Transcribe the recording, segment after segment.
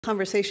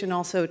Conversation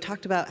also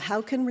talked about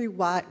how can we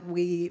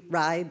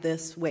ride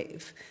this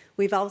wave.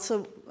 We've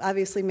also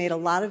obviously made a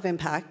lot of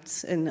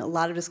impacts and a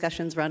lot of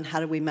discussions around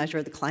how do we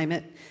measure the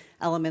climate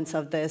elements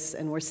of this,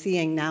 and we're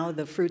seeing now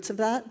the fruits of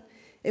that.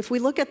 If we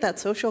look at that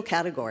social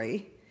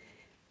category,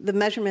 the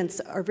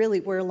measurements are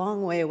we're a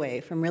long way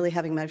away from really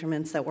having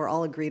measurements that we're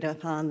all agreed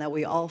upon, that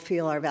we all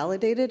feel are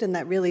validated, and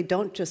that really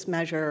don't just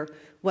measure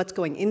what's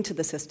going into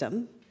the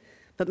system,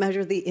 but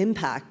measure the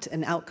impact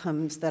and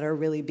outcomes that are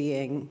really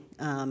being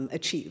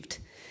achieved.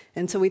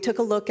 And so we took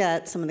a look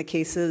at some of the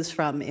cases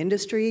from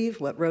industry,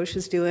 what Roche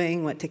is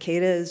doing, what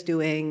Takeda is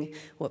doing,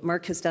 what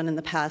Merck has done in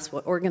the past,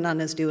 what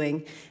Organon is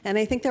doing. And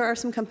I think there are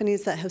some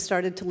companies that have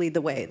started to lead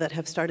the way, that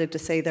have started to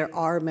say there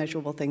are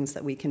measurable things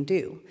that we can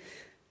do.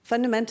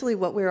 Fundamentally,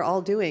 what we're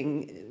all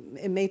doing,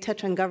 it may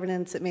touch on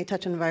governance, it may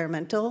touch on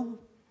environmental,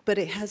 but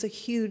it has a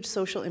huge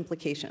social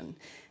implication.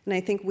 And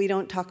I think we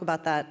don't talk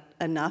about that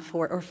enough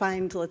or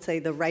find, let's say,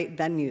 the right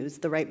venues,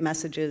 the right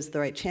messages, the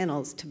right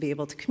channels to be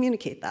able to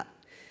communicate that.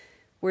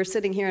 We're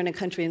sitting here in a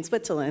country in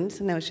Switzerland,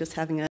 and I was just having a